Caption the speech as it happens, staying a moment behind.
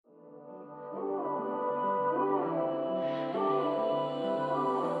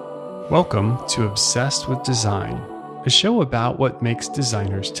Welcome to Obsessed with Design, a show about what makes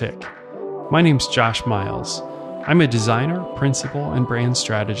designers tick. My name's Josh Miles. I'm a designer, principal, and brand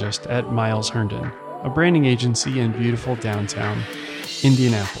strategist at Miles Herndon, a branding agency in beautiful downtown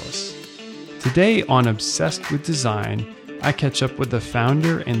Indianapolis. Today on Obsessed with Design, I catch up with the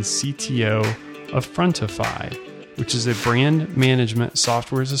founder and CTO of Frontify, which is a brand management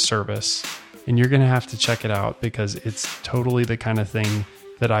software as a service, and you're going to have to check it out because it's totally the kind of thing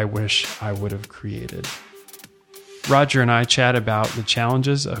that I wish I would have created. Roger and I chat about the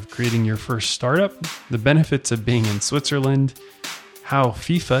challenges of creating your first startup, the benefits of being in Switzerland, how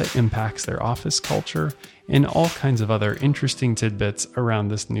FIFA impacts their office culture, and all kinds of other interesting tidbits around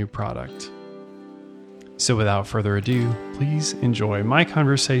this new product. So without further ado, please enjoy my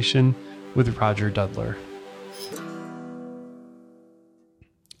conversation with Roger Dudler.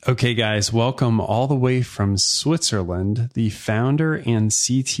 Okay, guys, welcome all the way from Switzerland, the founder and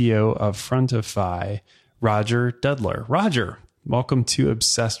CTO of Frontify, Roger Dudler. Roger, welcome to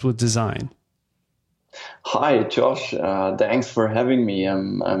Obsessed with Design. Hi, Josh. Thanks for having me.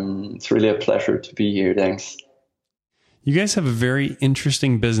 It's really a pleasure to be here. Thanks. You guys have a very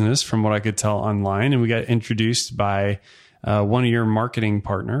interesting business from what I could tell online, and we got introduced by one of your marketing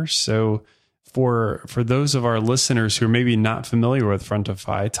partners. So for those of our listeners who are maybe not familiar with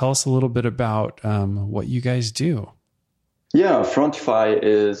Frontify, tell us a little bit about what you guys do. Yeah, Frontify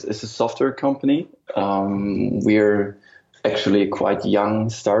is a software company. We're actually a quite young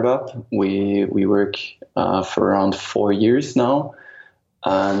startup. We work for around 4 years now,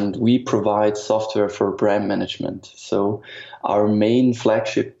 and we provide software for brand management. So our main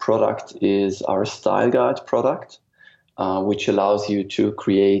flagship product is our Style Guide product, which allows you to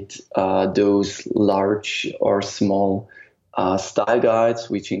create those large or small style guides,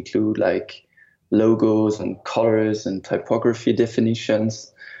 which include like logos and colors and typography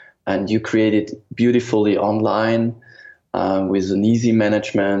definitions. And you create it beautifully online with an easy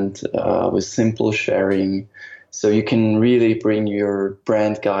management, with simple sharing. So you can really bring your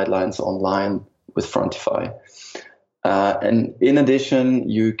brand guidelines online with Frontify. And in addition,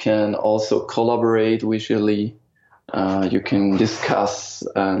 you can also collaborate visually. You can discuss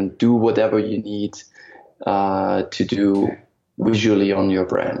and do whatever you need to do visually on your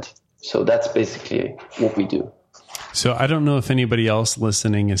brand. So that's basically what we do. So I don't know if anybody else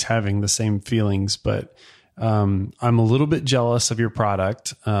listening is having the same feelings, but I'm a little bit jealous of your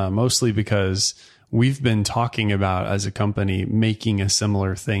product, mostly because we've been talking about as a company making a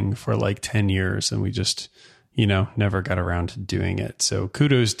similar thing for like 10 years and we just, never got around to doing it. So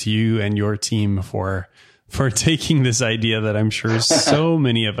kudos to you and your team for taking this idea that I'm sure so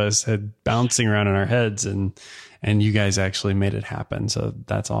many of us had bouncing around in our heads and you guys actually made it happen. So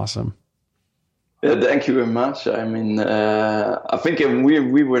that's awesome. Yeah, thank you very much. I mean, I think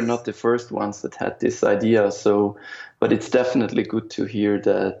we were not the first ones that had this idea. So, but it's definitely good to hear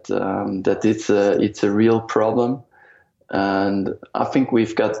that it's a real problem. And I think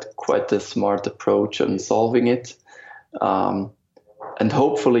we've got quite a smart approach on solving it. And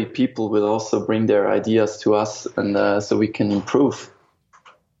hopefully people will also bring their ideas to us and so we can improve.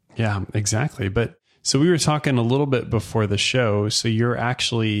 Yeah, exactly. But so we were talking a little bit before the show. So you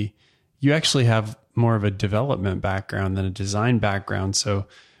actually have more of a development background than a design background. So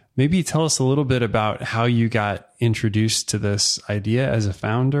maybe tell us a little bit about how you got introduced to this idea as a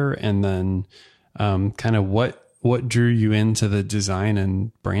founder and then kind of what drew you into the design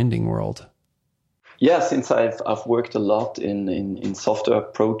and branding world. Yeah, since I've worked a lot in software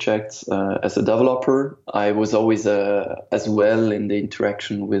projects as a developer, I was always as well in the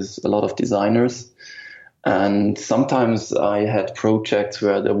interaction with a lot of designers. And sometimes I had projects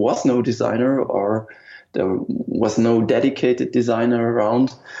where there was no designer or there was no dedicated designer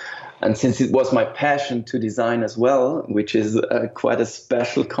around. And since it was my passion to design as well, which is quite a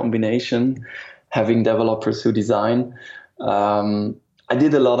special combination, having developers who design, I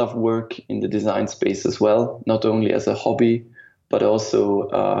did a lot of work in the design space as well, not only as a hobby, but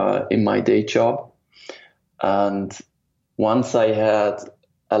also in my day job. And once I had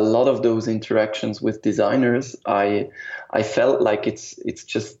a lot of those interactions with designers, I felt like it's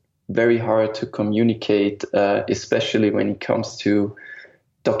just very hard to communicate, especially when it comes to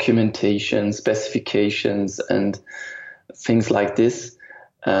documentation, specifications, and things like this.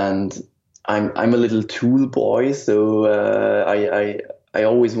 And I'm a little tool boy, so I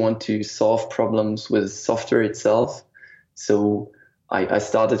always want to solve problems with software itself. So I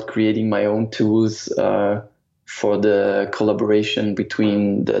started creating my own tools for the collaboration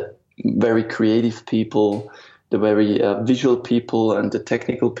between the very creative people, the very visual people, and the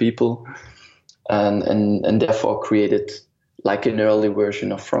technical people, and therefore created like an early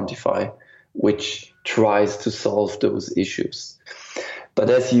version of Frontify, which tries to solve those issues. But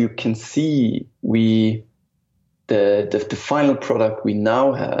as you can see, the final product we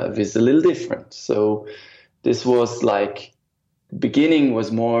now have is a little different. So this was like, beginning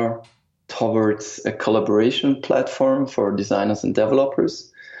was more towards a collaboration platform for designers and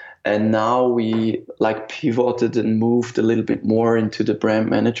developers. And now we like pivoted and moved a little bit more into the brand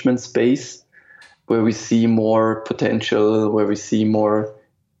management space, where we see more potential, where we see more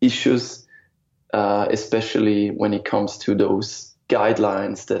issues, especially when it comes to those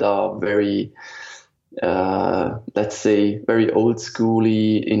guidelines that are very, let's say, very old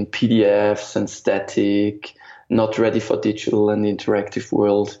schooly in PDFs and static, not ready for digital and interactive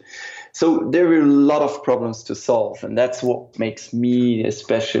world. So there are a lot of problems to solve, and that's what makes me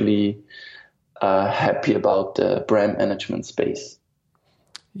especially happy about the brand management space.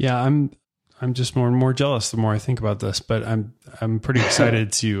 Yeah, I'm just more and more jealous the more I think about this, but I'm pretty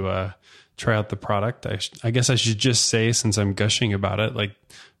excited to try out the product. I guess I should just say, since I'm gushing about it, like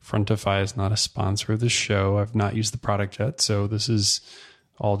Frontify is not a sponsor of the show. I've not used the product yet, so this is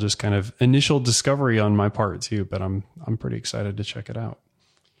all just kind of initial discovery on my part too. But I'm pretty excited to check it out.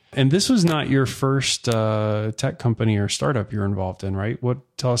 And this was not your first tech company or startup you're involved in, right?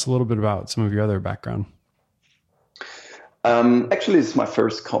 Tell us a little bit about some of your other background. Actually, it's my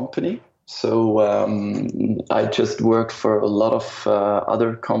first company. So I just worked for a lot of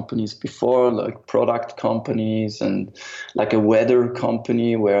other companies before, like product companies and like a weather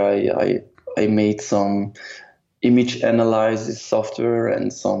company where I made some image analysis software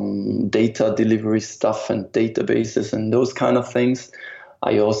and some data delivery stuff and databases and those kind of things.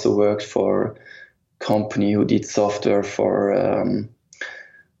 I also worked for a company who did software for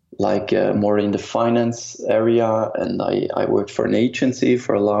more in the finance area, and I worked for an agency,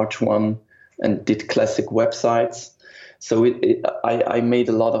 for a large one, and did classic websites. So I made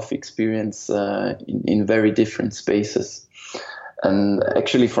a lot of experience in very different spaces. And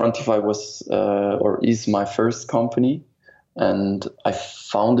actually Frontify was or is my first company, and I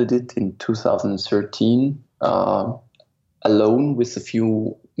founded it in 2013 alone with a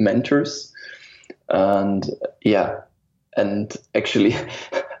few mentors. And actually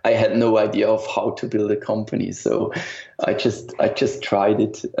I had no idea of how to build a company, so I just tried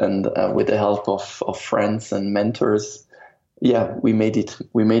it, and with the help of friends and mentors, we made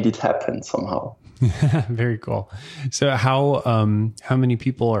it happen somehow. Very cool. So how many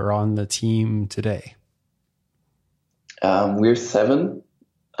people are on the team today? We're 7.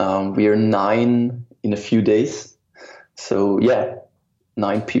 We are 9 in a few days. So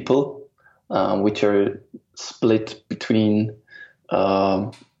 9 people, which are split between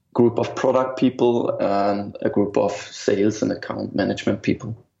group of product people and a group of sales and account management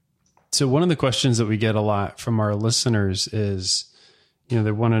people. So one of the questions that we get a lot from our listeners is,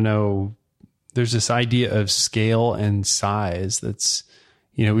 they want to know, there's this idea of scale and size that's,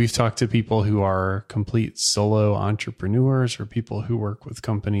 we've talked to people who are complete solo entrepreneurs or people who work with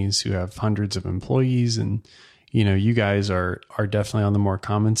companies who have hundreds of employees. And, you guys are definitely on the more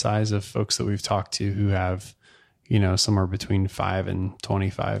common size of folks that we've talked to who have, somewhere between 5 and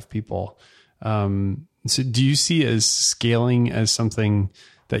 25 people. So do you see as scaling as something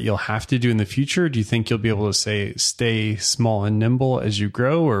that you'll have to do in the future? Do you think you'll be able to stay small and nimble as you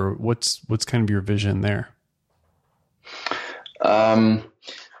grow, or what's kind of your vision there?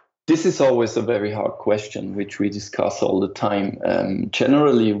 This is always a very hard question, which we discuss all the time.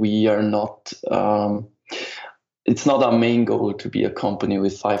 Generally, we are not, it's not our main goal to be a company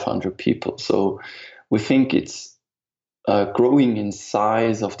with 500 people. So we think it's growing in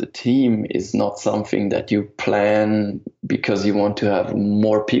size of the team is not something that you plan because you want to have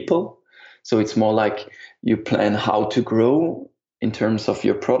more people. So it's more like you plan how to grow in terms of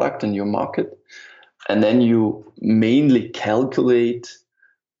your product and your market. And then you mainly calculate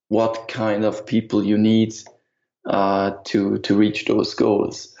what kind of people you need to reach those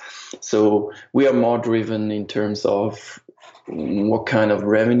goals. So we are more driven in terms of what kind of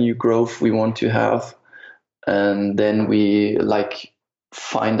revenue growth we want to have. And then we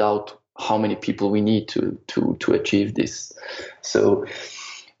find out how many people we need to achieve this. So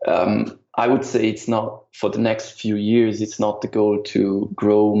I would say it's not, for the next few years, it's not the goal to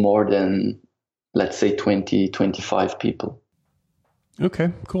grow more than, let's say, 20, 25 people.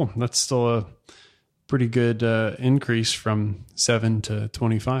 Okay, cool. That's still a pretty good increase from 7 to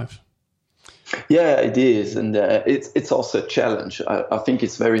 25. Yeah, it is. And it's also a challenge. I think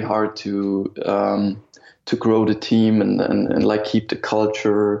it's very hard to grow the team and keep the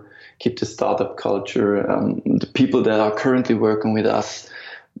culture, keep the startup culture. The people that are currently working with us,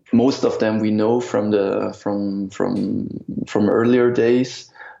 most of them we know from earlier days.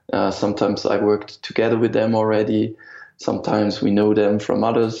 Sometimes I worked together with them already. Sometimes we know them from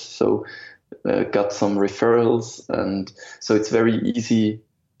others. So got some referrals, and so it's very easy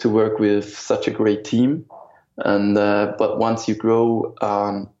to work with such a great team. And but once you grow,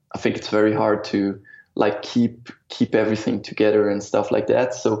 I think it's very hard to like keep everything together and stuff like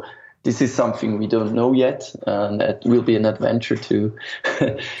that. So this is something we don't know yet, and it will be an adventure to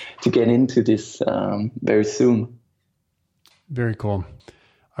to get into this very soon. Very cool.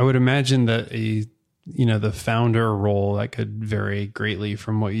 I would imagine that the founder role, that could vary greatly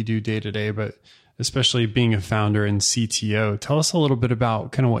from what you do day to day, but especially being a founder and CTO, tell us a little bit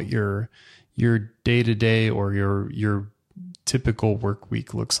about kind of what your day to day or your typical work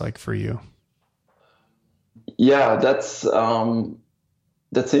week looks like for you. Yeah, that's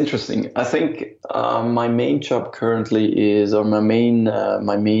interesting. I think my main job currently is, or my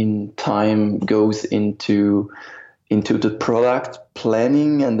main time goes into the product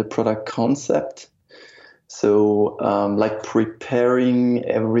planning and the product concept. So like preparing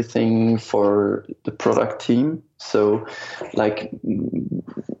everything for the product team. So like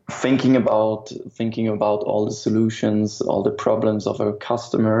thinking about all the solutions, all the problems of our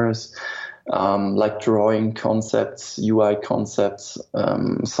customers, like drawing concepts, UI concepts.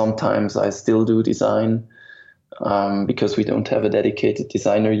 Sometimes I still do design because we don't have a dedicated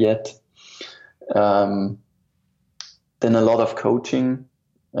designer yet. Then a lot of coaching,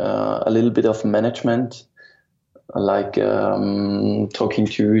 a little bit of management, like talking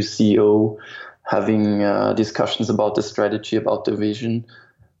to CEO, having discussions about the strategy, about the vision.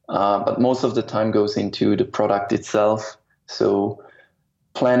 But most of the time goes into the product itself. So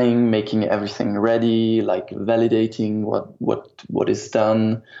planning, making everything ready, like validating what is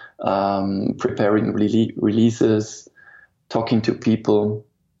done, preparing releases, talking to people.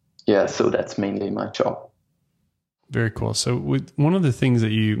 Yeah, so that's mainly my job. Very cool. So one of the things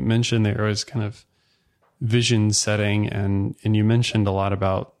that you mentioned there is kind of vision setting, and you mentioned a lot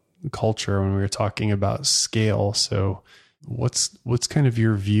about culture when we were talking about scale. So what's kind of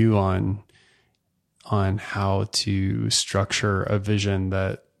your view on how to structure a vision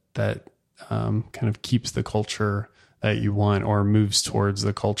that kind of keeps the culture that you want or moves towards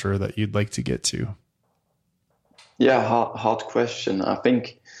the culture that you'd like to get to? Yeah, hard question. I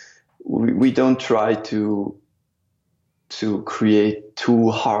think we don't try to create too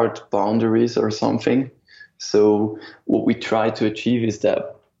hard boundaries or something. So what we try to achieve is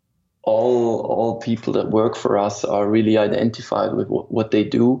that all people that work for us are really identified with what they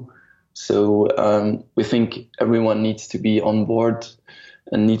do. So we think everyone needs to be on board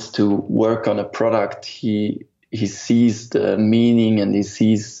and needs to work on a product. He sees the meaning and he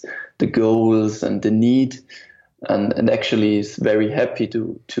sees the goals and the need, and actually is very happy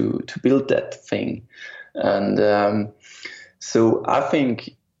to build that thing. And so I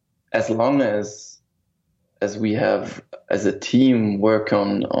think as long as we have, as a team, work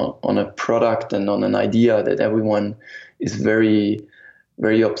on a product and on an idea that everyone is very,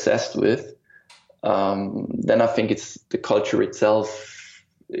 very obsessed with, then I think it's the culture itself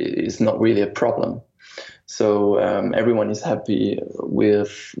is not really a problem. So everyone is happy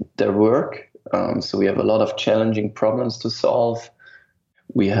with their work. So we have a lot of challenging problems to solve.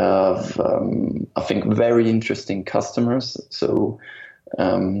 We have, I think, very interesting customers. So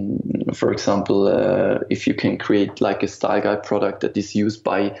for example, if you can create like a style guide product that is used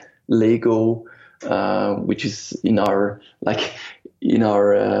by Lego, which is in our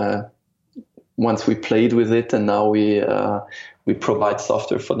once we played with it, and now we provide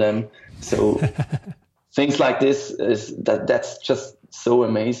software for them. So things like this that's just so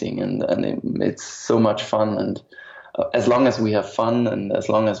amazing, and it's so much fun. And as long as we have fun and as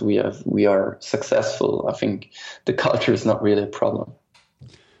long as we are successful, I think the culture is not really a problem.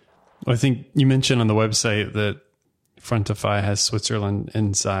 Well, I think you mentioned on the website that Frontify has Switzerland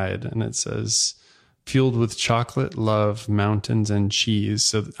inside, and it says fueled with chocolate, love, mountains, and cheese.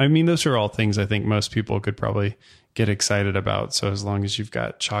 So, I mean, those are all things I think most people could probably get excited about. So as long as you've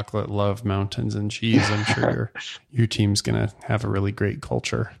got chocolate, love, mountains, and cheese, I'm sure your team's going to have a really great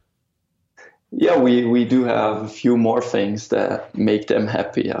culture. Yeah, we do have a few more things that make them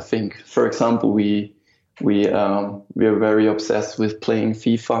happy. I think, for example, we are very obsessed with playing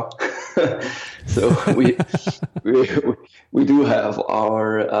FIFA. So we do have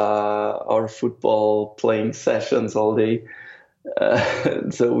our football playing sessions all day.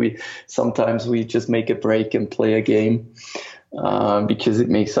 So we sometimes just make a break and play a game because it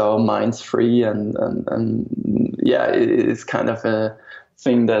makes our minds free, and yeah, it's kind of a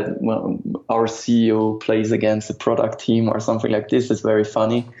thing that our CEO plays against the product team or something like this. Is very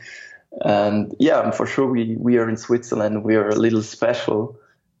funny. And yeah, for sure, we are in Switzerland. We are a little special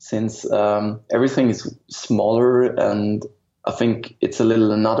since everything is smaller, and I think it's a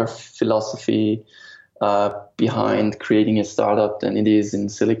little another philosophy behind creating a startup than it is in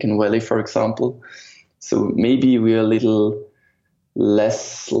Silicon Valley, for example. So maybe we're a little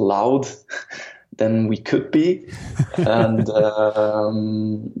less loud than we could be, and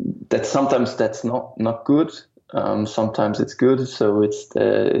that sometimes that's not good. Sometimes it's good, so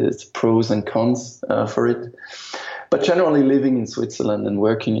it's pros and cons for it. But generally, living in Switzerland and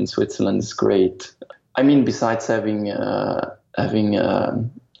working in Switzerland is great. I mean, besides having on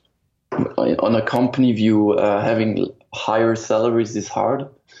a company view, having higher salaries is hard.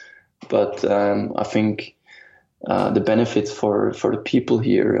 But I think the benefits for the people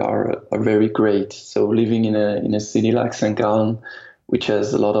here are very great. So living in a city like St. Gallen, which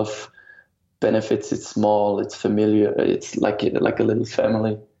has a lot of benefits, it's small, it's familiar, it's like a little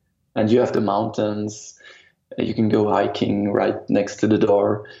family, and you have the mountains. You can go hiking right next to the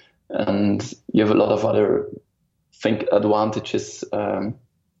door, and you have a lot of other advantages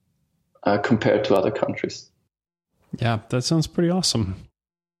compared to other countries. Yeah, that sounds pretty awesome.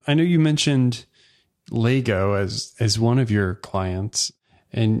 I know you mentioned Lego as one of your clients,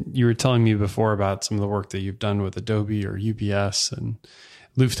 and you were telling me before about some of the work that you've done with Adobe or UBS and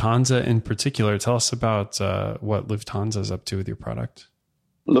Lufthansa in particular. Tell us about what Lufthansa is up to with your product.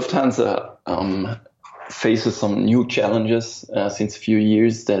 Lufthansa faces some new challenges since a few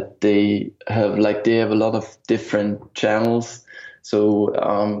years, that they have a lot of different channels.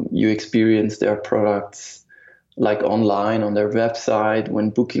 So you experience their products like online on their website when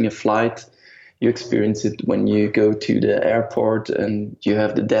booking a flight. You experience it when you go to the airport and you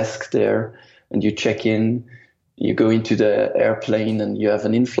have the desk there and you check in. You go into the airplane and you have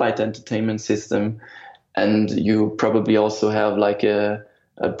an in-flight entertainment system, and you probably also have like a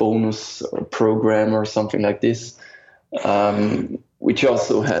bonus program or something like this, which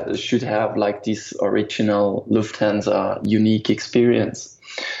also should have like this original Lufthansa unique experience.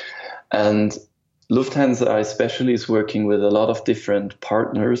 And Lufthansa especially is working with a lot of different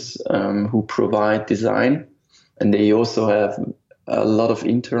partners who provide design, and they also have a lot of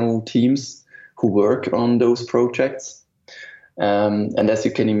internal teams who work on those projects. And as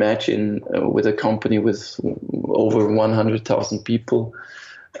you can imagine, with a company with over 100,000 people,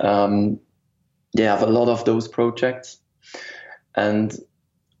 they have a lot of those projects. And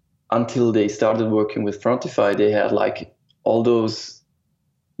until they started working with Frontify, they had like all those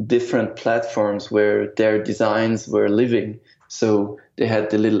different platforms where their designs were living. So they had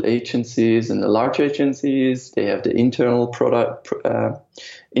the little agencies and the large agencies. They have the internal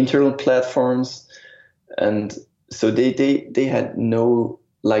internal platforms, and so they had no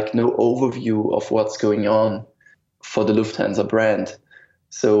overview of what's going on for the Lufthansa brand.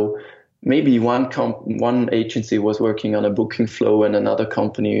 So maybe one agency was working on a booking flow, and another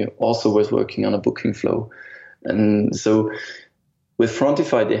company also was working on a booking flow. And so with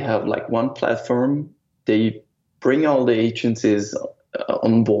Frontify, they have like one platform. They bring all the agencies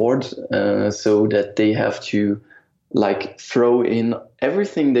on board so that they have to like throw in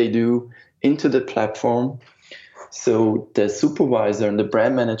everything they do into the platform. So the supervisor and the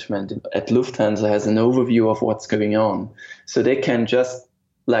brand management at Lufthansa has an overview of what's going on. So they can just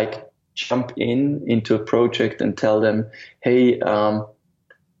like jump into a project and tell them, hey,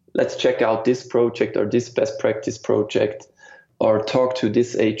 let's check out this project or this best practice project, or talk to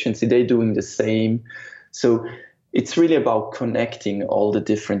this agency, they're doing the same. So it's really about connecting all the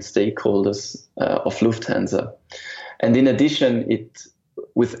different stakeholders of Lufthansa. And in addition,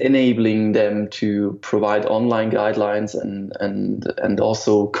 with enabling them to provide online guidelines and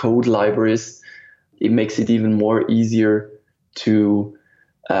also code libraries, it makes it even more easier to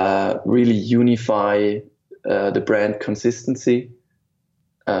really unify the brand consistency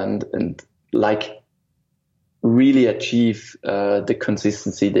and like really achieve the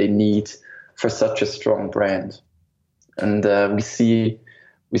consistency they need for such a strong brand. And we see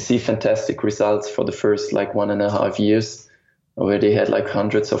fantastic results for the first like 1.5 years, where they had like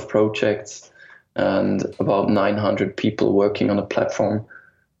hundreds of projects and about 900 people working on a platform.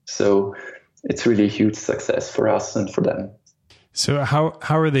 So it's really a huge success for us and for them. So how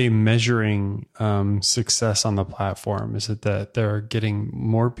are they measuring success on the platform? Is it that they're getting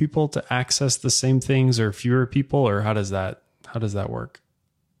more people to access the same things, or fewer people, or how does that work?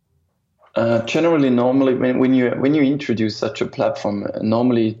 Generally, normally, when you introduce such a platform,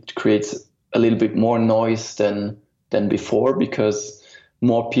 normally it creates a little bit more noise than before, because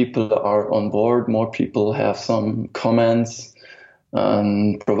more people are on board, more people have some comments,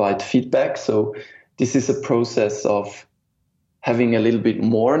 provide feedback. So this is a process of having a little bit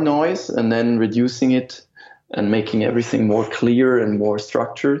more noise and then reducing it and making everything more clear and more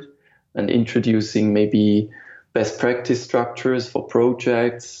structured, and introducing maybe best practice structures for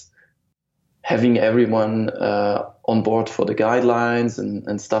projects, having everyone on board for the guidelines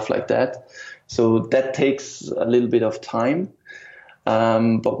and stuff like that. So that takes a little bit of time.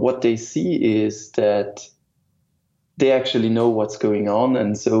 But what they see is that they actually know what's going on,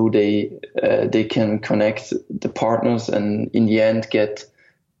 and so they can connect the partners and in the end get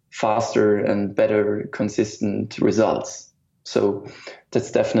faster and better consistent results. So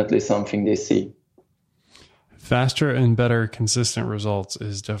that's definitely something they see. Faster and better consistent results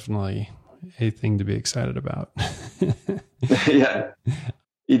is definitely a thing to be excited about. Yeah,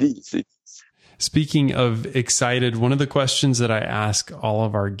 it is. Speaking of excited, one of the questions that I ask all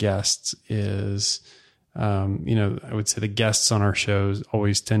of our guests is, I would say the guests on our shows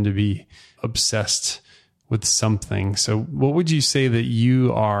always tend to be obsessed with something. So what would you say that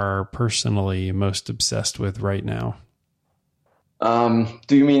you are personally most obsessed with right now?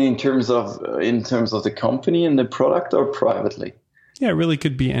 Do you mean in terms of the company and the product, or privately? Yeah, it really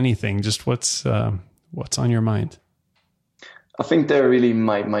could be anything. Just what's on your mind? I think they're really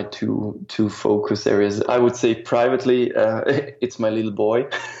my two focus areas. I would say privately, it's my little boy.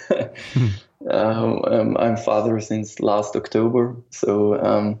 I'm father since last October,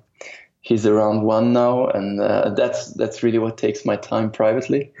 so he's around 1 now, and that's really what takes my time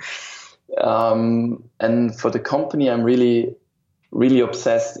privately. And for the company, I'm really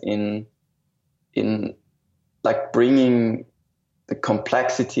obsessed in like bringing the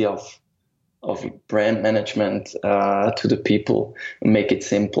complexity of brand management to the people and make it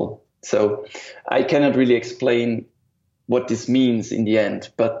simple. So I cannot really explain what this means in the end,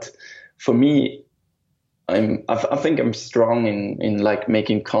 but for me, I think I'm strong in like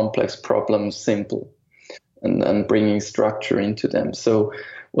making complex problems simple and bringing structure into them. So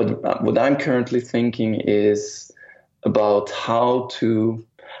what I'm currently thinking is about how do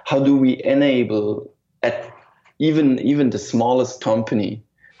we enable at even the smallest company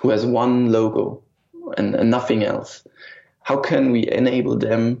who has one logo and nothing else, how can we enable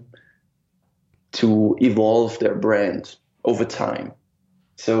them to evolve their brand over time?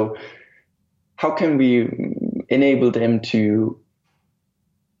 So how can we enable them to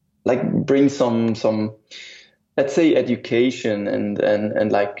like bring some let's say education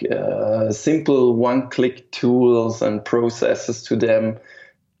and like simple one-click tools and processes to them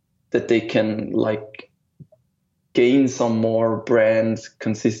that they can like gain some more brand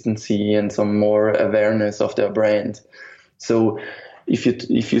consistency and some more awareness of their brand. So if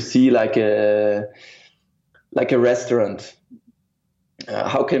you see like a restaurant,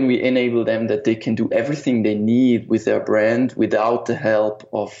 how can we enable them that they can do everything they need with their brand without the help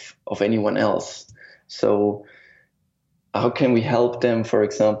of anyone else? So how can we help them, for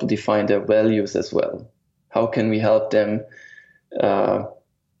example, define their values as well? How can we help them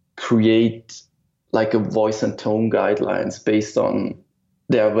create like a voice and tone guidelines based on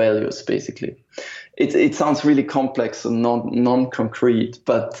their values, basically? It sounds really complex and non-concrete,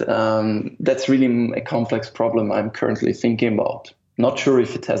 but that's really a complex problem I'm currently thinking about. Not sure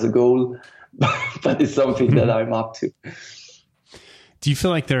if it has a goal, but it's something that I'm up to. Do you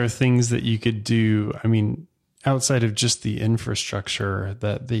feel like there are things that you could do, I mean, outside of just the infrastructure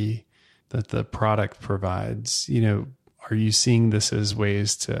that the product provides? Are you seeing this as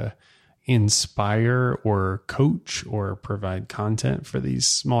ways to inspire or coach or provide content for these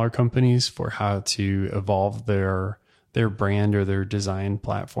smaller companies for how to evolve their brand or their design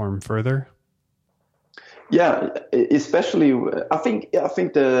platform further? Yeah, especially I think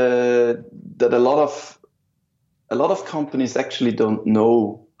that a lot of companies actually don't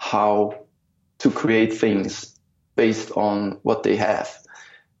know how to create things based on what they have,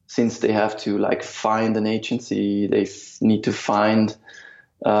 since they have to like find an agency, they need to find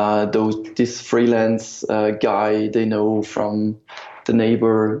this freelance guy they know from the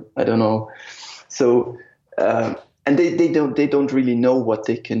neighbor, I don't know. So and they don't really know what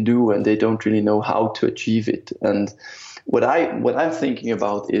they can do, and they don't really know how to achieve it. And what I'm thinking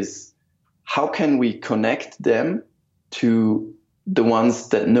about is how can we connect them to the ones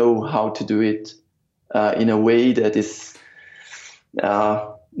that know how to do it in a way that is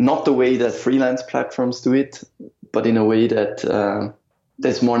not the way that freelance platforms do it, but in a way that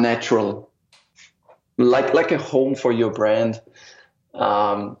that's more natural, like a home for your brand,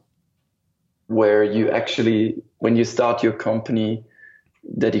 where you actually, when you start your company,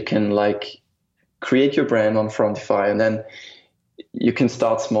 that you can like create your brand on Frontify, and then you can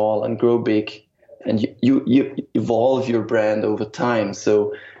start small and grow big and you evolve your brand over time.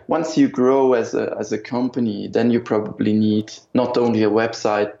 So once you grow as a company, then you probably need not only a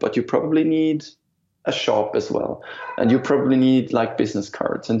website, but you probably need a shop as well. And you probably need like business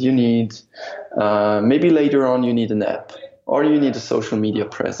cards, and you need, maybe later on you need an app, or you need a social media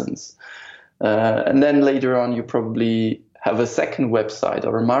presence. And then later on you probably have a second website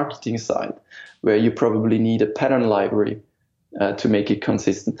or a marketing site where you probably need a pattern library to make it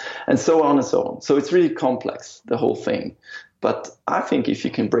consistent, and so on and so on. So it's really complex, the whole thing. But I think if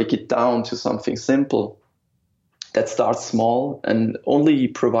you can break it down to something simple that starts small and only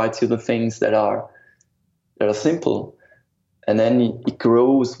provides you the things that are simple, and then it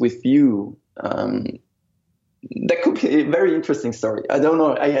grows with you, that could be a very interesting story. I don't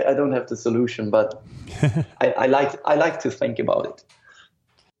know. I don't have the solution, but I like to think about it.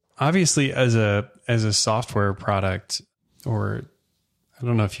 Obviously, as a software product, or I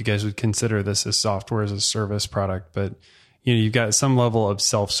don't know if you guys would consider this as software as a service product, but you've got some level of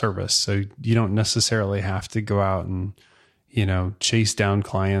self-service, so you don't necessarily have to go out and chase down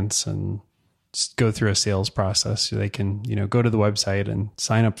clients and go through a sales process. So they can go to the website and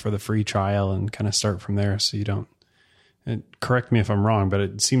sign up for the free trial and kind of start from there. So you don't. And correct me if I'm wrong, but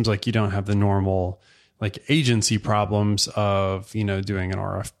it seems like you don't have the normal like agency problems of, doing an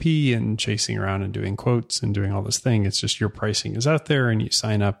RFP and chasing around and doing quotes and doing all this thing. It's just your pricing is out there and you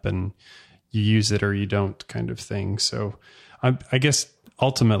sign up and you use it or you don't kind of thing. So I guess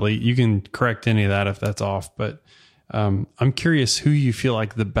ultimately you can correct any of that if that's off, but I'm curious who you feel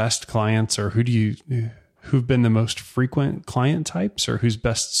like the best clients are. Who've been the most frequent client types, or who's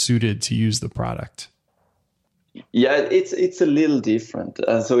best suited to use the product? Yeah, it's a little different.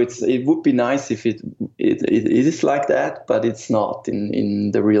 So it would be nice if it is like that, but it's not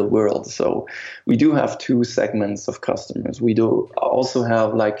in the real world. So we do have two segments of customers. We do also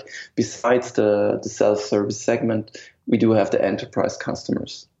have, like, besides the self-service segment, we do have the enterprise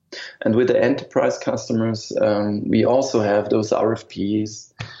customers. And with the enterprise customers, we also have those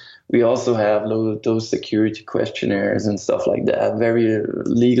RFPs. We also have those security questionnaires and stuff like that, very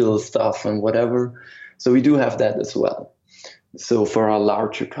legal stuff and whatever. So we do have that as well. So for our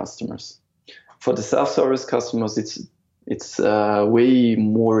larger customers, for the self-service customers, it's way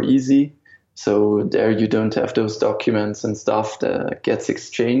more easy. So there you don't have those documents and stuff that gets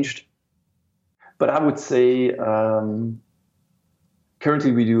exchanged. But I would say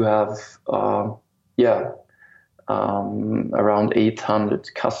currently we do have around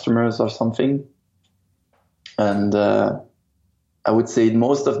 800 customers or something, and I would say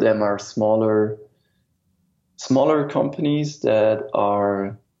most of them are smaller companies that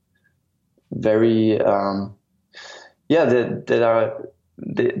are very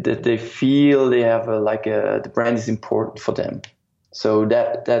that they feel they have the brand is important for them. So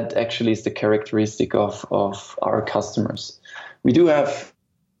that actually is the characteristic of our customers. We do have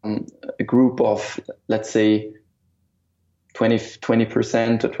a group of, let's say,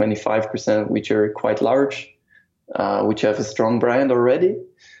 20% or 25%, which are quite large, which have a strong brand already.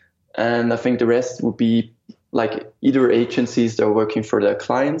 And I think the rest would be like either agencies that are working for their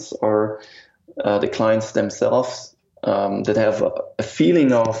clients, or the clients themselves that have a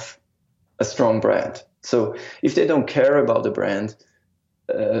feeling of a strong brand. So if they don't care about the brand,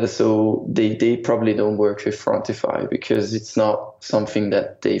 so they probably don't work with Frontify, because it's not something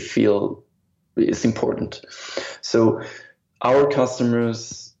that they feel is important. So our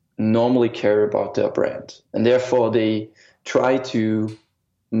customers normally care about their brand, and therefore they try to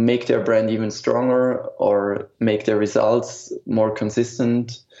make their brand even stronger or make their results more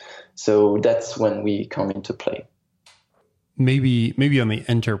consistent. So that's when we come into play. Maybe on the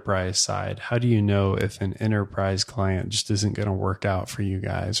enterprise side, how do you know if an enterprise client just isn't going to work out for you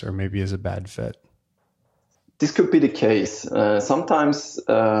guys, or maybe is a bad fit? This could be the case. Sometimes,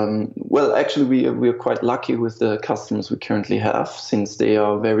 actually, we are quite lucky with the customers we currently have, since they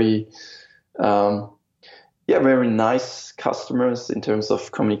are very nice customers in terms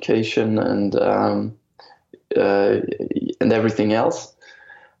of communication and everything else.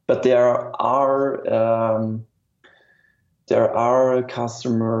 But there are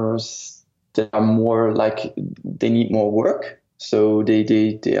customers that are more like they need more work. So they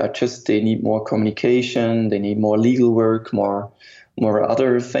need more communication, they need more legal work, more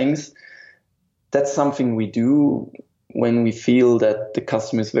other things. That's something we do when we feel that the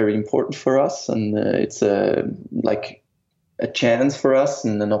customer is very important for us, and it's a chance for us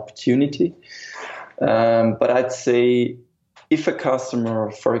and an opportunity. But I'd say if a customer,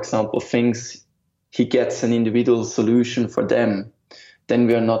 for example, thinks he gets an individual solution for them, then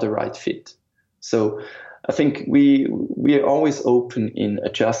we are not the right fit. So I think we are always open in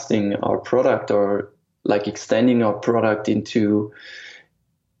adjusting our product or like extending our product into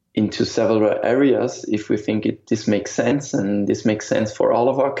several areas if we think this makes sense and this makes sense for all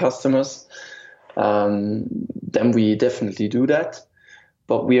of our customers. Then we definitely do that.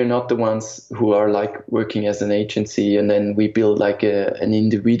 But we are not the ones who are like working as an agency and then we build like an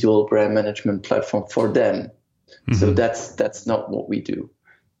individual brand management platform for them. Mm-hmm. So that's not what we do.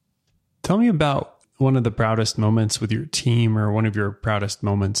 Tell me about one of the proudest moments with your team or one of your proudest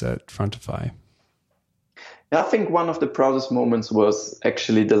moments at Frontify. I think one of the proudest moments was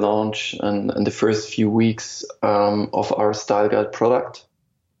actually the launch and the first few weeks of our Style Guide product.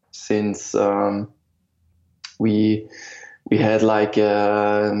 Since we had like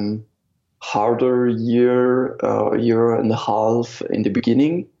a harder year and a half in the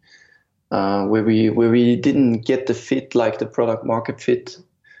beginning, where we didn't get the fit, like the product market fit,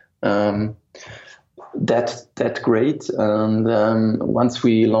 that great. And once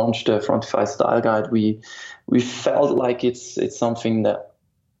we launched the Frontify Style Guide, we felt like it's something that,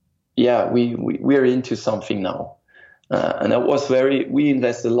 we're into something now. And that was we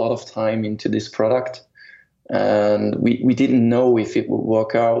invested a lot of time into this product. And we didn't know if it would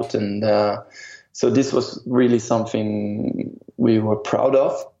work out. And so this was really something we were proud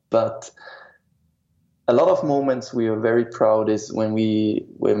of. But a lot of moments we are very proud is when we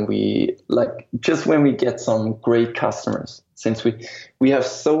get some great customers. Since we have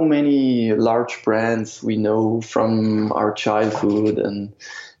so many large brands we know from our childhood and,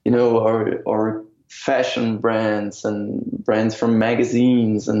 our fashion brands and brands from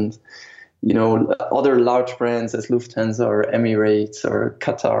magazines and, other large brands as Lufthansa or Emirates or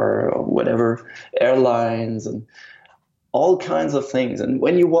Qatar or whatever, airlines and all kinds of things. And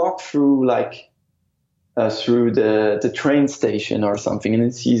when you walk through through the train station or something and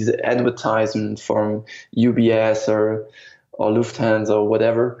it sees the advertisement from UBS or Lufthansa or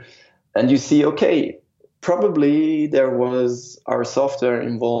whatever, and you see, okay, probably there was our software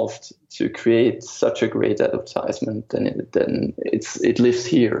involved to create such a great advertisement, then it lives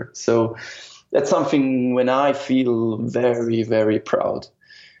here. So that's something when I feel very, very proud,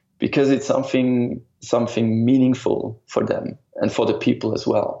 because it's something meaningful for them and for the people as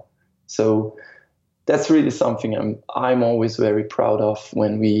well. So that's really something I'm always very proud of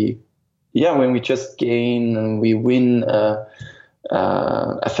when we just gain and we win a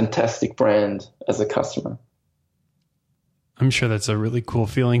fantastic brand as a customer. I'm sure that's a really cool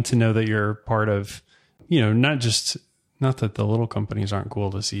feeling to know that you're part of, not that the little companies aren't cool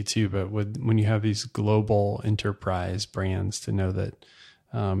to see too, but when you have these global enterprise brands, to know that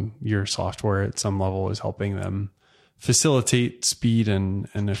your software at some level is helping them facilitate speed and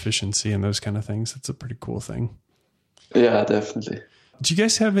efficiency and those kind of things. That's a pretty cool thing. Yeah, definitely. Do you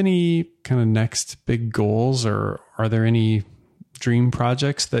guys have any kind of next big goals, or are there any dream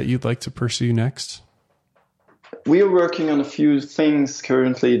projects that you'd like to pursue next? We are working on a few things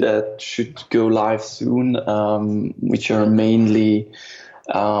currently that should go live soon, which are mainly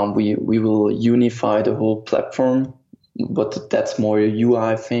we will unify the whole platform, but that's more a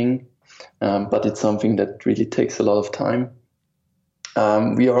UI thing. But it's something that really takes a lot of time.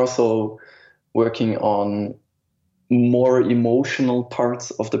 We are also working on more emotional parts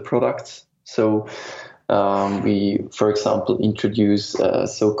of the product. So we, for example, introduce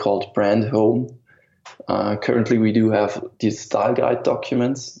so-called brand home. Currently, we do have these style guide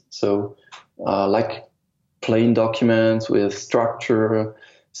documents. So like plain documents with structure.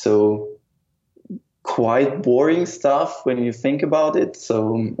 So quite boring stuff when you think about it.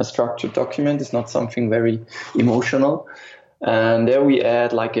 So a structured document is not something very emotional. And there we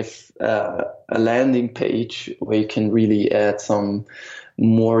add like a landing page where you can really add some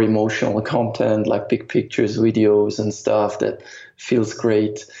more emotional content, like big pictures, videos and stuff that feels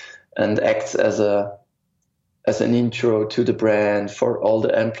great and acts as an intro to the brand for all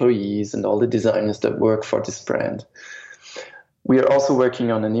the employees and all the designers that work for this brand. We are also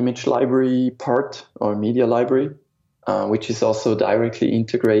working on an image library part, or media library, which is also directly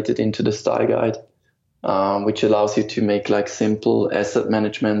integrated into the style guide, which allows you to make like simple asset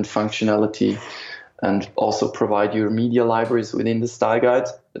management functionality and also provide your media libraries within the style guide.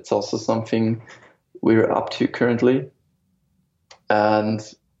 That's also something we're up to currently. And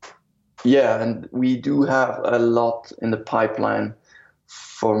we do have a lot in the pipeline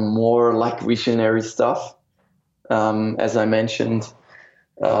for more like visionary stuff. As I mentioned,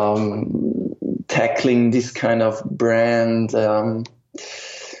 tackling this kind of brand,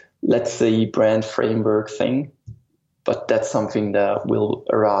 let's say brand framework thing, but that's something that will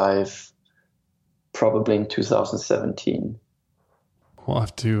arrive probably in 2017. We'll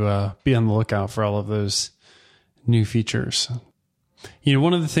have to be on the lookout for all of those new features.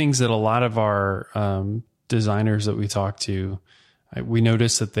 One of the things that a lot of our designers that we talk to, we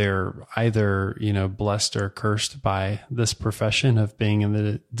notice that they're either, blessed or cursed by this profession of being in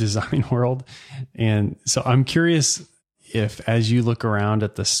the design world. And so I'm curious if, as you look around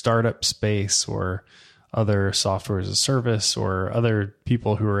at the startup space or other software as a service or other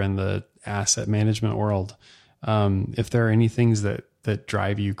people who are in the asset management world, if there are any things that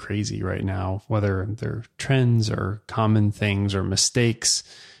drive you crazy right now, whether they're trends or common things or mistakes,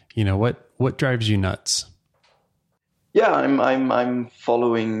 what drives you nuts? Yeah, I'm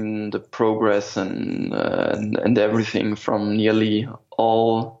following the progress and everything from nearly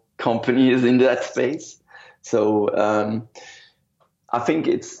all companies in that space. So I think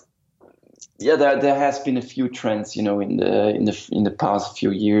there has been a few trends, in the past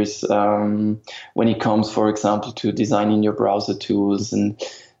few years when it comes, for example, to designing your browser tools, and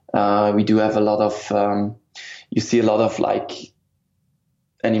we do have a lot of you see a lot of like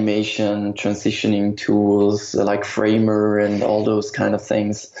animation transitioning tools like Framer and all those kind of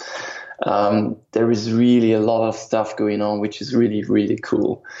things. There is really a lot of stuff going on, which is really, really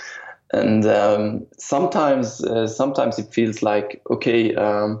cool. And sometimes it feels like, okay,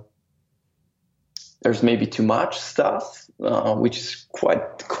 there's maybe too much stuff, which is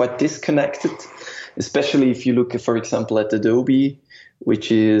quite disconnected, especially if you look, for example, at Adobe,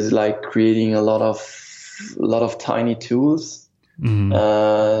 which is like creating a lot of tiny tools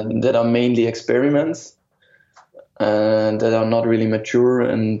that are mainly experiments and that are not really mature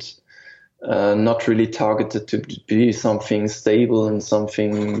and not really targeted to be something stable and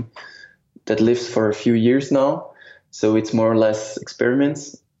something that lives for a few years now. So it's more or less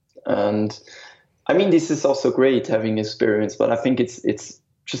experiments. And I mean, this is also great having experience, but I think it's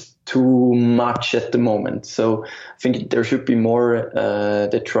just too much at the moment. So I think there should be more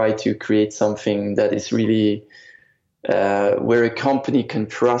that try to create something that is really where a company can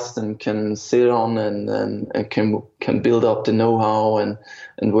trust and can sit on and can build up the know-how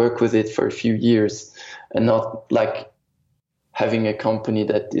and work with it for a few years, and not like having a company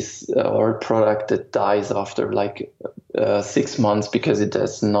that is or a product that dies after like 6 months because it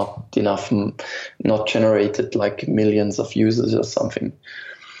has not generated like millions of users or something.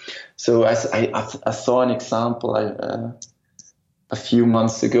 So I saw an example a few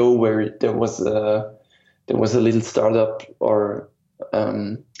months ago where there was a little startup or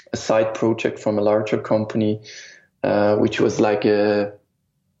a side project from a larger company, which was like a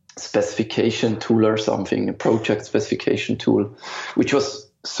specification tool or something, a project specification tool, which was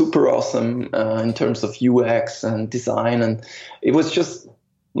super awesome in terms of UX and design, and it was just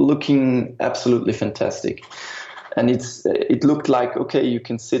looking absolutely fantastic. And it looked like, okay, you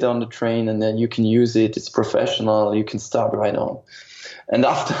can sit on the train and then you can use it. It's professional. You can start right on. And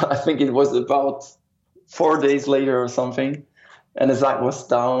after, I think it was about 4 days later or something, and the site was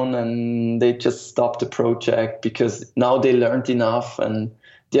down and they just stopped the project because now they learned enough and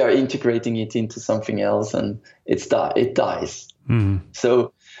they are integrating it into something else, and it dies.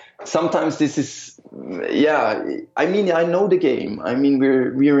 So sometimes this is, I mean, I know the game. I mean,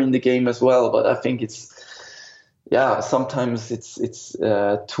 we're in the game as well, but I think sometimes it's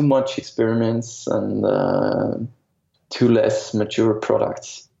too much experiments and too less mature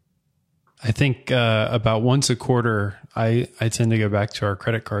products. I think about once a quarter, I tend to go back to our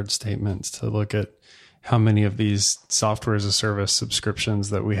credit card statements to look at how many of these software as a service subscriptions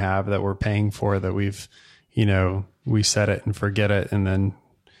that we have that we're paying for that we've, we set it and forget it and then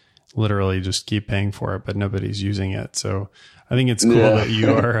literally just keep paying for it, but nobody's using it. So I think it's cool that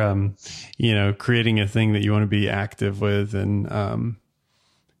you are, creating a thing that you want to be active with and,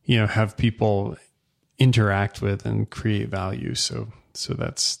 have people interact with and create value. So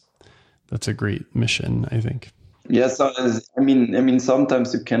that's a great mission, I think. Yes, I mean,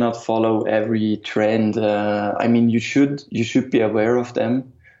 sometimes you cannot follow every trend. I mean, you should be aware of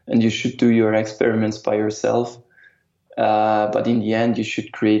them, and you should do your experiments by yourself. But in the end, you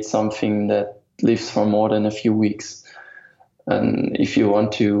should create something that lives for more than a few weeks. And if you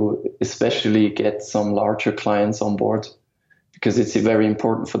want to, especially get some larger clients on board, because it's very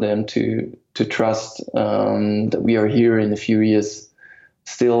important for them to trust that we are here in a few years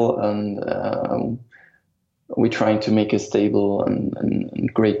still, and we're trying to make a stable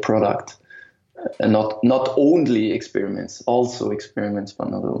and great product, and not only experiments, also experiments, but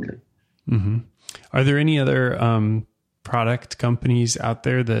not only. Mm-hmm. Are there any other product companies out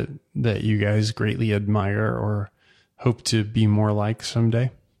there that you guys greatly admire or hope to be more like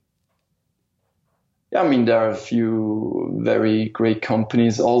someday? Yeah, I mean, there are a few very great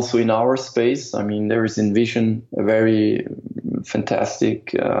companies also in our space. I mean, there is InVision, a very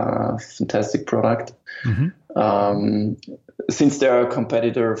fantastic product. Since they're a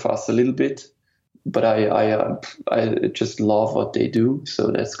competitor of us a little bit, but I just love what they do,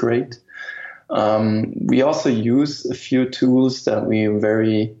 so that's great. We also use a few tools that we're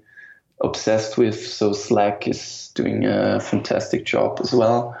very obsessed with. So Slack is doing a fantastic job as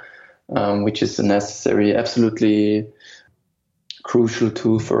well, which is a necessary, absolutely crucial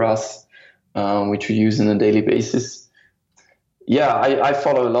tool for us, which we use on a daily basis. Yeah, I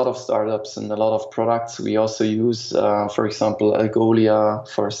follow a lot of startups and a lot of products. We also use, for example, Algolia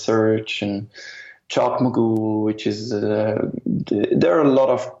for search, and ChalkMogul, which is, there are a lot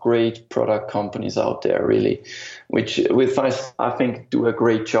of great product companies out there, really, which I think do a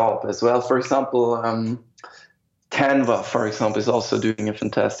great job as well. For example, Canva, for example, is also doing a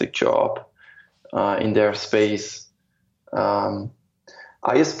fantastic job in their space.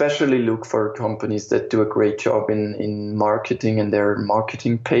 I especially look for companies that do a great job in marketing and their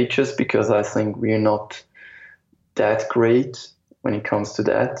marketing pages, because I think we're not that great when it comes to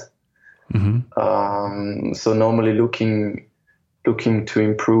that. So normally looking to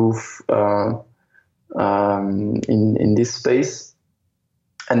improve in this space.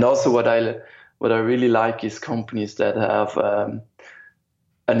 And also what I really like is companies that have an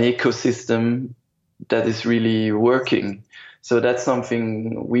ecosystem that is really working. So that's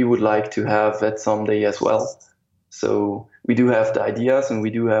something we would like to have that someday as well. So we do have the ideas and we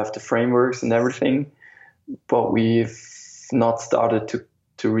do have the frameworks and everything, but we've not started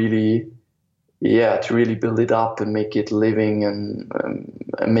to really build it up and make it living and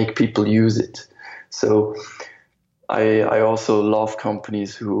make people use it. So I also love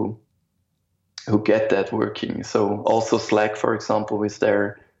companies who get that working. So also Slack, for example, with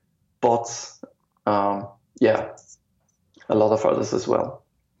their bots. A lot of others as well.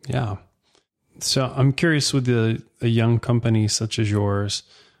 Yeah. So I'm curious, with a young company such as yours,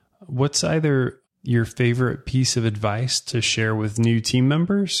 what's either your favorite piece of advice to share with new team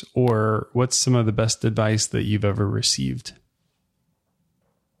members, or what's some of the best advice that you've ever received?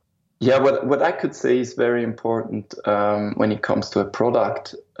 Yeah, what I could say is very important when it comes to a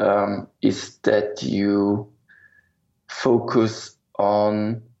product is that you focus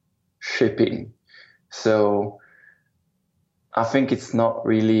on shipping. So I think it's not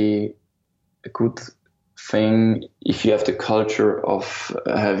really a good thing if you have the culture of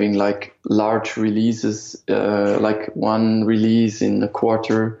having like large releases, like one release in a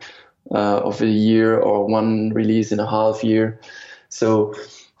quarter of a year or one release in a half year. So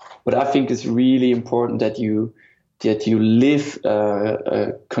what I think is really important that you live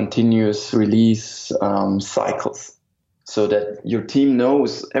a continuous release cycles, so that your team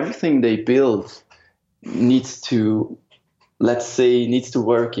knows everything they build needs to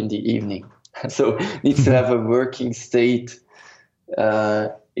work in the evening. So needs to have a working state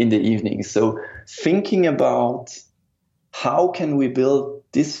in the evening. So thinking about how can we build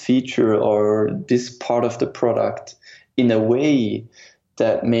this feature or this part of the product in a way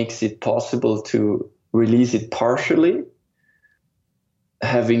that makes it possible to release it partially,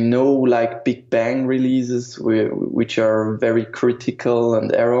 having no like big bang releases which are very critical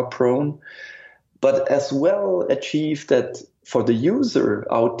and error prone, but as well achieve that for the user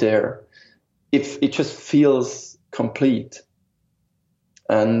out there, if it just feels complete.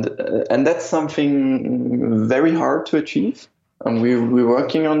 And that's something very hard to achieve. And we're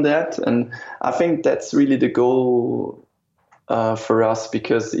working on that. And I think that's really the goal for us,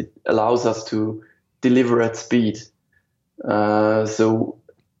 because it allows us to deliver at speed. So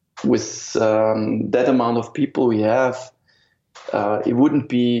with that amount of people we have, it wouldn't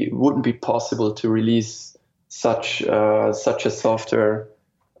be possible to release such a software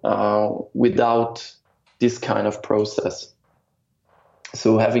without this kind of process.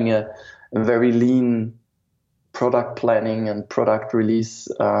 So having a very lean product planning and product release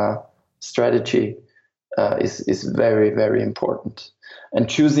strategy is very, very important. And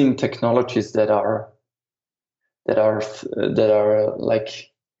choosing technologies that are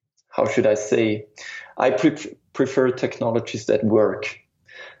like, how should I say? I prefer technologies that work.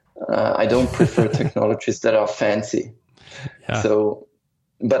 I don't prefer technologies that are fancy. Yeah. So,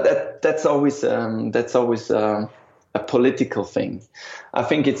 but that's always a political thing. I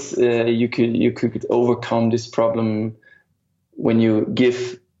think it's you could overcome this problem when you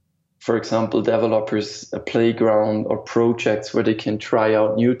give, for example, developers a playground or projects where they can try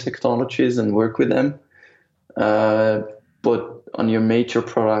out new technologies and work with them. But on your major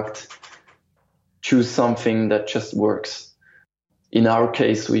product, choose something that just works. In our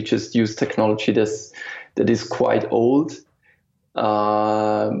case, we just use technology that is quite old,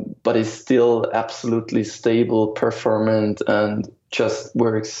 but it's still absolutely stable, performant, and just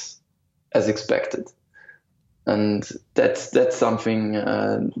works as expected. And that's something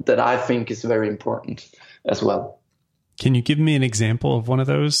that I think is very important as well. Can you give me an example of one of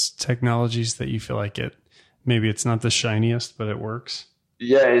those technologies that you feel like maybe it's not the shiniest, but it works?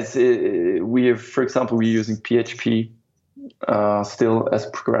 Yeah, for example, we're using PHP still as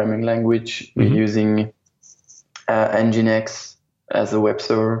programming language. We're using Nginx as a web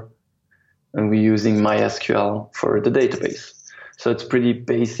server, and we're using MySQL for the database. So it's pretty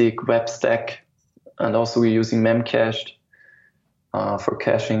basic web stack. And also we're using Memcached for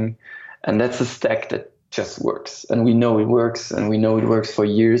caching. And that's a stack that just works. And we know it works, and we know it works for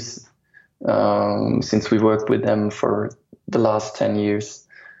years, since we worked with them for the last 10 years.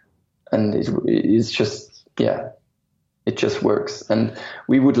 And it's just, it just works. And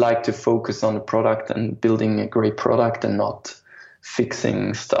we would like to focus on the product and building a great product and not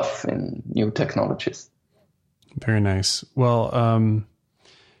fixing stuff in new technologies. Very nice. Well,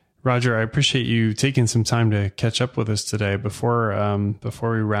 Roger, I appreciate you taking some time to catch up with us today. Before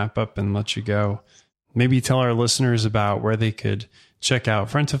we wrap up and let you go, maybe tell our listeners about where they could check out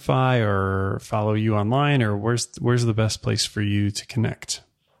Frontify or follow you online, or where's the best place for you to connect?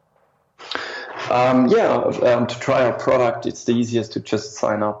 To try our product, it's the easiest to just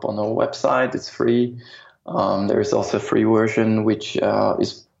sign up on our website. It's free. There is also a free version which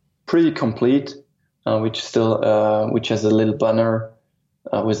is pretty complete, which has a little banner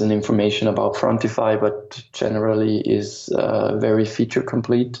with an information about Frontify, but generally is very feature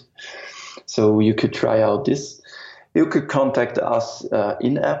complete. So you could try out this. You could contact us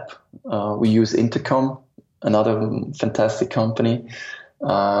in-app. We use Intercom, another fantastic company,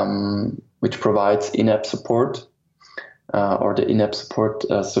 which provides in-app support or the in-app support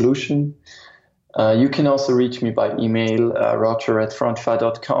solution. You can also reach me by email,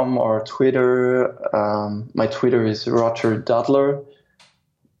 roger@frontify.com, or Twitter. My Twitter is Roger Dudler,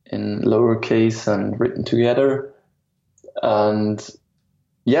 in lowercase and written together. And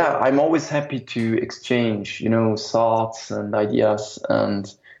I'm always happy to exchange, thoughts and ideas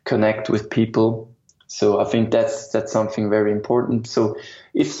and connect with people. So I think that's something very important. So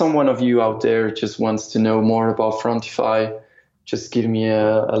if someone of you out there just wants to know more about Frontify, just give me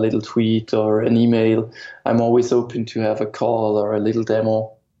a little tweet or an email. I'm always open to have a call or a little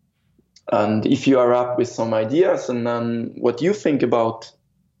demo. And if you are up with some ideas and then what you think about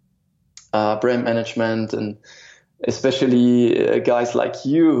brand management, and especially guys like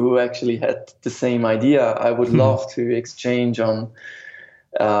you who actually had the same idea, I would love to exchange on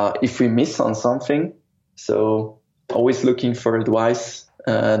if we miss on something. So always looking for advice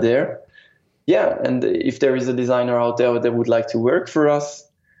there. And if there is a designer out there that would like to work for us,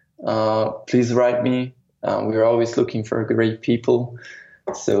 please write me. We're always looking for great people.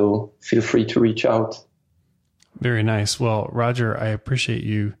 So feel free to reach out. Very nice. Well, Roger, I appreciate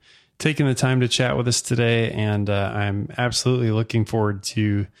you taking the time to chat with us today. And I'm absolutely looking forward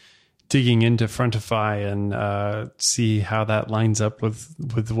to digging into Frontify and see how that lines up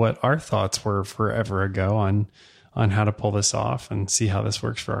with what our thoughts were forever ago on how to pull this off and see how this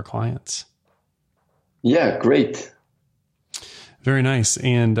works for our clients. Yeah, great. Very nice.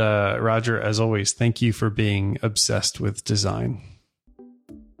 And Roger, as always, thank you for being obsessed with design.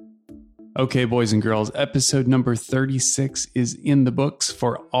 Okay, boys and girls, episode number 36 is in the books.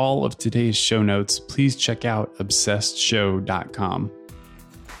 For all of today's show notes, please check out obsessedshow.com.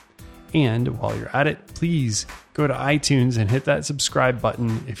 And while you're at it, please go to iTunes and hit that subscribe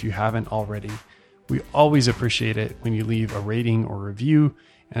button if you haven't already. We always appreciate it when you leave a rating or review,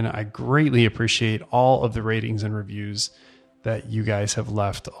 and I greatly appreciate all of the ratings and reviews that you guys have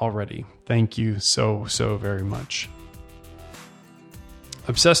left already. Thank you so very much.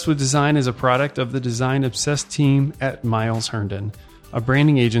 Obsessed with Design is a product of the Design Obsessed team at Miles Herndon, a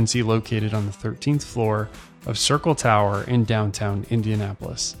branding agency located on the 13th floor of Circle Tower in downtown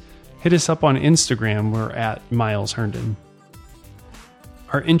Indianapolis. Hit us up on Instagram. We're at Miles Herndon.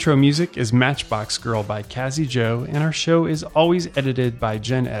 Our intro music is Matchbox Girl by Cassie Joe, and our show is always edited by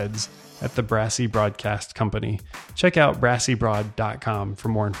Jen Eds at the Brassy Broadcast Company. Check out brassybrod.com for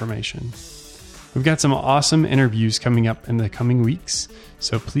more information. We've got some awesome interviews coming up in the coming weeks,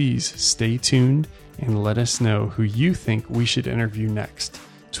 so please stay tuned and let us know who you think we should interview next.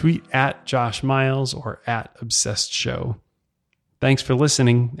 Tweet at Josh Miles or at Obsessed Show. Thanks for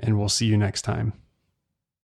listening, and we'll see you next time.